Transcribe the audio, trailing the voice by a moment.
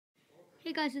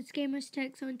Hey guys, it's Gamers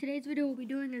Tech. So in today's video, what we'll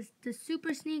be doing is the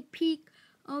super sneak peek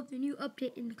of the new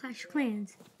update in Clash of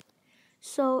Clans.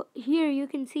 So here you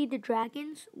can see the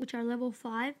dragons, which are level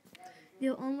 5.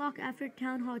 They'll unlock after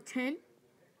Town Hall 10,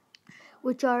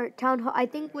 which are Town Hall. I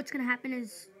think what's going to happen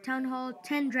is Town Hall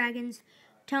 10 dragons,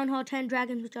 which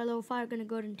are level 5, are going to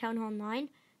go to Town Hall 9,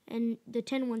 and the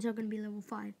 10 ones are going to be level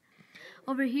 5.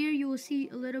 Over here, you will see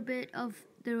a little bit of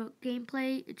the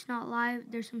gameplay. It's not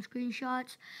live. There's some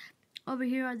screenshots. Over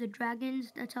here are the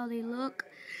dragons. That's how they look.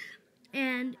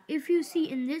 And if you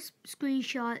see in this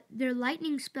screenshot, they're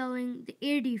lightning spelling the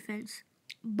air defense.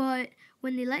 But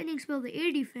when they lightning spell the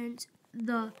air defense,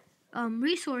 the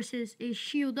resources is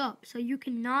shield up. So you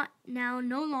cannot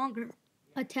no longer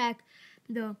attack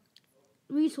the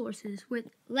resources with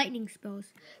lightning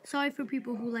spells. Sorry for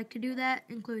people who like to do that,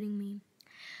 including me.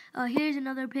 Here's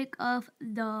another pic of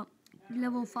the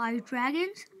level 5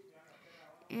 dragons.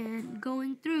 And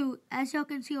going through, as y'all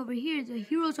can see over here, the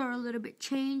heroes are a little bit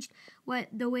changed,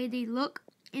 the way they look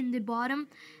in the bottom,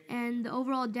 and the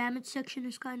overall damage section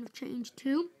is kind of changed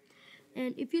too.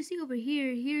 And if you see over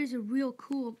here, here's a real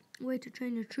cool way to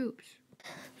train your troops.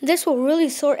 This will really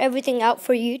sort everything out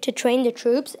for you to train the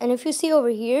troops. And if you see over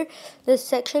here, this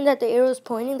section that the arrow is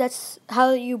pointing, that's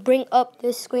how you bring up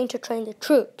this screen to train the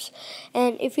troops.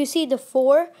 And if you see, the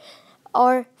 4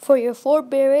 are for your 4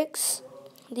 barracks.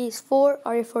 These 4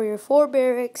 are for your 4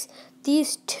 barracks.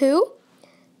 These 2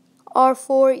 are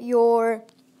for your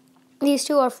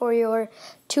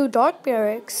 2 dark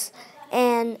barracks,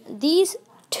 and these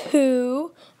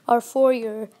 2 are for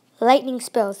your lightning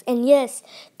spells. And yes,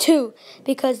 2,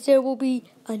 because there will be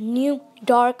a new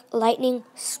dark lightning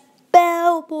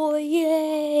spell, boy,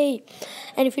 yay!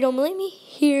 And if you don't believe me,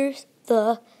 here's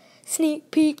the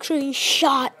sneak peek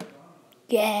screenshot.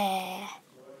 Yeah.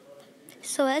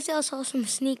 So as y'all saw some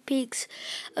sneak peeks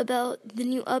about the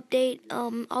new update,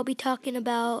 I'll be talking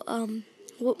about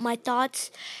what my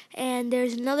thoughts, and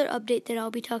there's another update that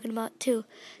I'll be talking about too.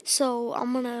 So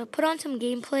I'm gonna put on some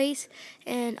gameplays,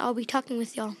 and I'll be talking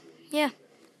with y'all. Yeah.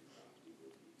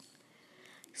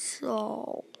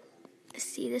 So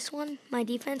see this one, my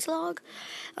defense log.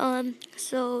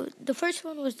 So the first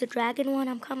one was the dragon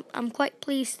one. I'm quite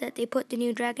pleased that they put the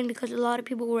new dragon, because a lot of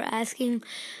people were asking,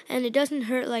 and it doesn't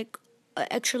hurt like an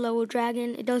extra level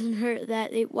dragon. It doesn't hurt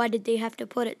that why did they have to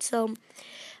put it. So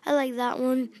I like that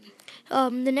one.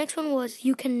 The next one was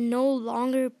you can no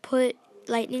longer put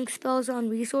lightning spells on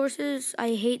resources.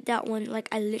 I hate that one. Like,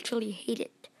 I literally hate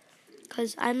it,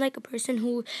 because I'm like a person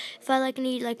who, if I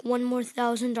need like 1 more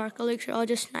 1,000 dark elixir, I'll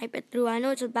just snipe it through. I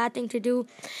know it's a bad thing to do,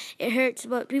 it hurts,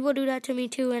 but people do that to me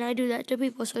too, and I do that to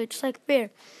people, so it's like fair.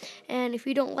 And if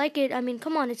you don't like it, I mean,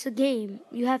 come on, it's a game.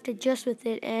 You have to adjust with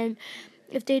it. And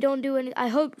if they don't do any, I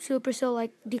hope Supercell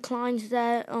like declines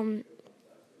that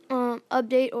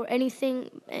update or anything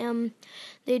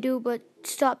they do, but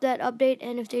stop that update.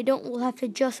 And if they don't, we'll have to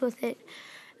adjust with it.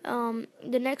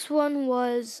 The next one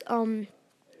was the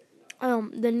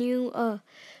new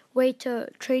way to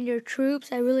train your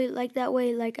troops. I really like that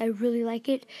way. Like, I really like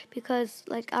it, because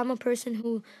like I'm a person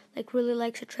who like really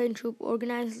likes to train troop,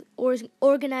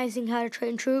 organizing how to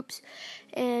train troops.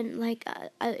 And like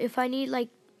if I need like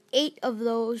 8 of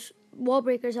those wall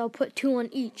breakers, I'll put 2 on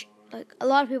each. Like, a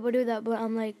lot of people do that, but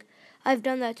I'm like, I've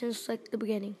done that since like the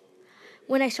beginning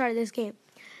when I started this game.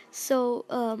 So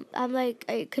I'm like,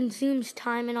 it consumes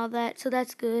time and all that, so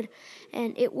that's good.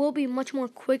 And it will be much more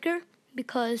quicker,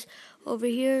 because over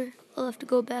here, I'll have to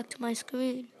go back to my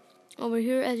screen. Over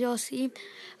here, as y'all see,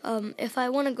 if I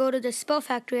want to go to the spell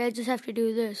factory, I just have to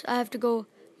do this. I have to go,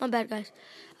 my bad guys,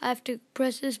 I have to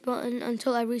press this button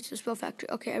until I reach the spell factory.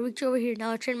 Okay, I reach over here,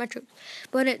 now I train my troops.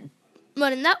 But in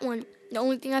that one, the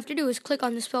only thing I have to do is click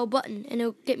on the spell button, and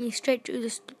it'll get me straight to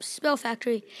the spell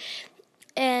factory.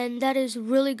 And that is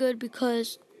really good,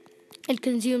 because it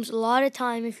consumes a lot of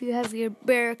time if you have your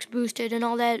barracks boosted and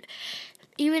all that.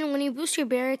 Even when you boost your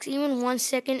barracks, even 1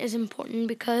 second is important,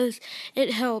 because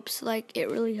it helps. Like, it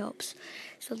really helps.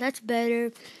 So that's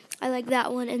better. I like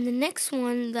that one. And the next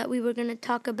one that we were going to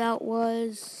talk about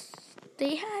was,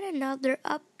 they had another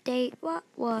update. What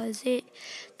was it?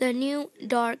 The new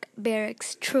Dark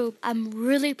Barracks troop. I'm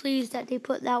really pleased that they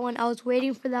put that one. I was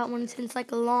waiting for that one since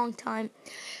like a long time.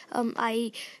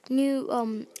 I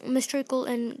knew Mystical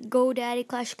and GoDaddy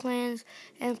Clash Clans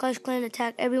and Clash Clan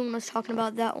Attack, everyone was talking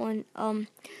about that one.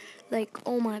 Like,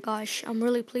 oh my gosh, I'm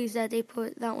really pleased that they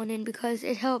put that one in, because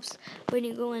it helps when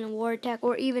you go in a war attack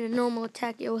or even a normal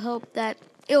attack. It'll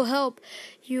help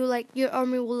you, like, your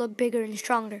army will look bigger and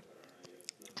stronger.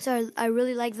 So I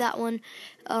really like that one.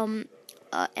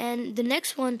 And the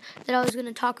next one that I was going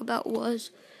to talk about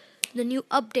was the new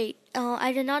update.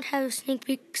 I did not have sneak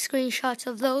peek screenshots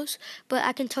of those, but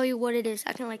I can tell you what it is.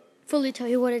 I can like fully tell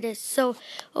you what it is. So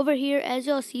over here, as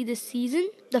y'all see, the season,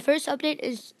 the first update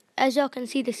is, as y'all can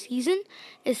see, the season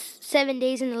is 7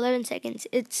 days and 11 seconds.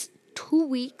 It's 2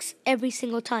 weeks every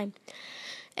single time.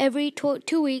 Every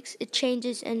 2 weeks, it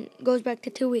changes and goes back to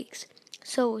 2 weeks.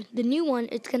 So the new one,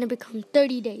 it's going to become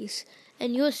 30 days.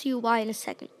 And you'll see why in a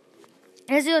second.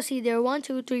 As you'll see, there are 1,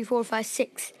 2, 3, 4, 5,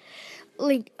 6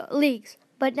 leagues.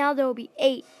 But now there will be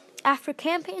 8. After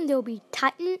campaign, there will be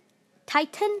Titan,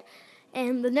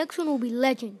 and the next one will be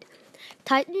Legend.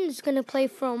 Titan is going to play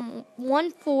from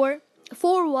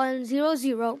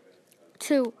 4100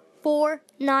 to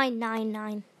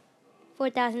 4999.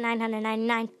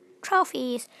 4,999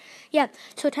 trophies. Yeah,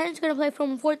 so Titan's going to play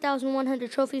from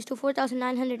 4,100 trophies to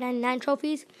 4,999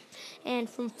 trophies. And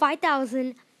from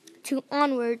 5,000 to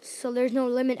onwards, so there's no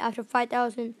limit after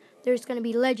 5,000, there's going to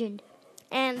be Legend.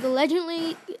 And the Legend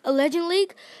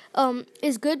League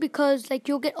is good because like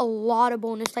you'll get a lot of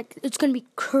bonus. Like it's going to be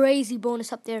crazy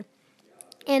bonus up there.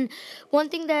 And one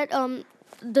thing that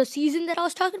the season that I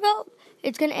was talking about,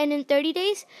 it's going to end in 30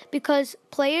 days because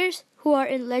players who are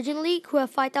in Legend League who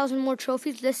have 5,000 more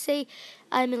trophies, let's say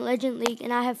I'm in Legend League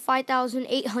and I have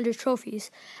 5,800 trophies,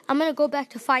 I'm going to go back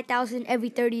to 5,000 every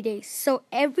 30 days. So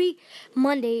every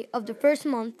Monday of the first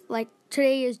month, like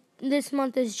this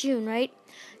month is June, right?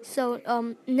 So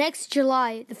next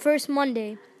July, the first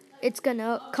Monday, it's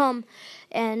gonna come,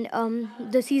 and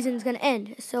the season's gonna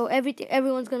end. So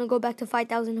everyone's gonna go back to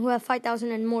 5,000 who have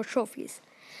 5,000 and more trophies.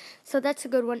 So that's a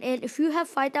good one. And if you have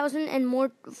 5,000 and more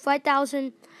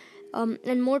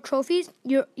trophies,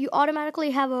 you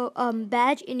automatically have a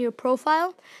badge in your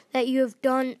profile that you have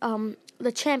done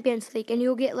the Champions League, and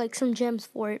you'll get like some gems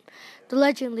for it. The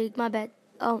Legend League, my bad.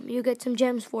 You get some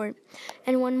gems for it.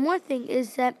 And one more thing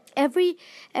is that every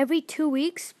 2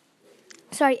 weeks,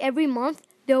 every month,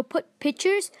 they'll put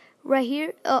pictures right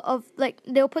here of like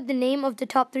they'll put the name of the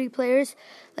top 3 players.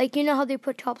 Like you know how they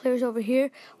put top players over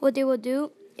here. What they will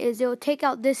do is they'll take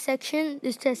out this section.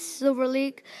 This says Silver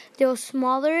League. They'll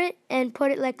smaller it and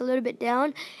put it like a little bit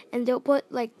down, and they'll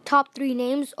put like top 3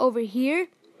 names over here.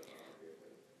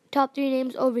 Top 3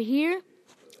 names over here,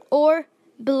 or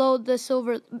below the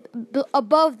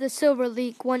above the Silver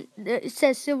League one. It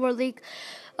says Silver League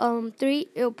 3.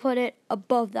 It'll put it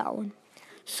above that one.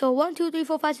 So 1, 2, 3,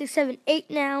 4, 5, 6, 7,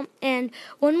 8 now. And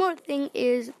one more thing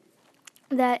is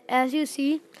that as you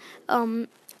see,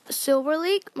 Silver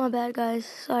League. My bad, guys.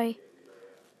 Sorry.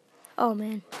 Oh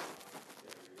man.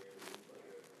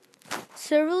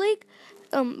 Silver League,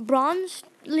 Bronze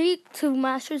League to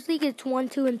Masters League, it's 1,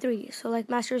 2, and 3. So like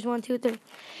Masters 1, 2, 3.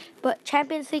 But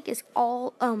Champions League is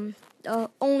all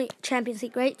only Champions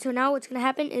League, right? So now what's gonna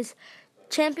happen is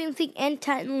Champions League and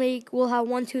Titan League will have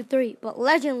 1, 2, 3, but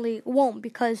Legend League won't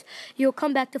because you'll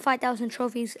come back to 5,000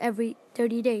 trophies every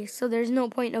 30 days. So there's no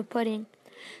point of putting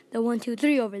the 1, 2,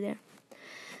 3 over there.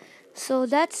 So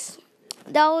that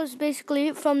was basically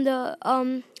it from the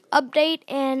update,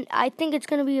 and I think it's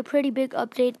gonna be a pretty big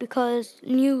update because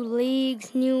new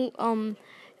leagues, new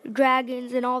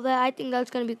dragons, and all that. I think that's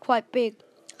gonna be quite big.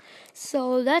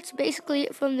 So that's basically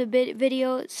it from the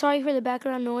video. Sorry for the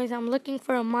background noise. I'm looking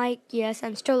for a mic. Yes,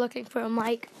 I'm still looking for a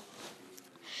mic.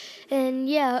 And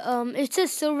yeah, it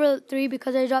says Silver 3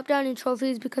 because I dropped down in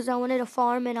trophies because I wanted a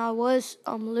farm and I was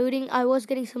looting. I was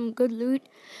getting some good loot.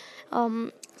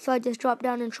 So I just dropped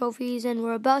down in trophies, and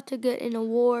we're about to get in a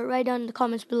war. Write down in the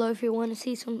comments below if you want to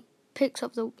see some pics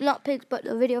of not pics, but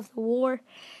a video of the war,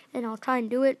 and I'll try and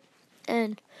do it.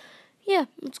 And yeah,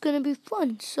 it's gonna be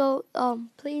fun. So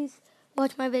please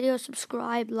watch my video,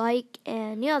 subscribe, like,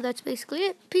 and yeah, that's basically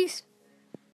it. Peace.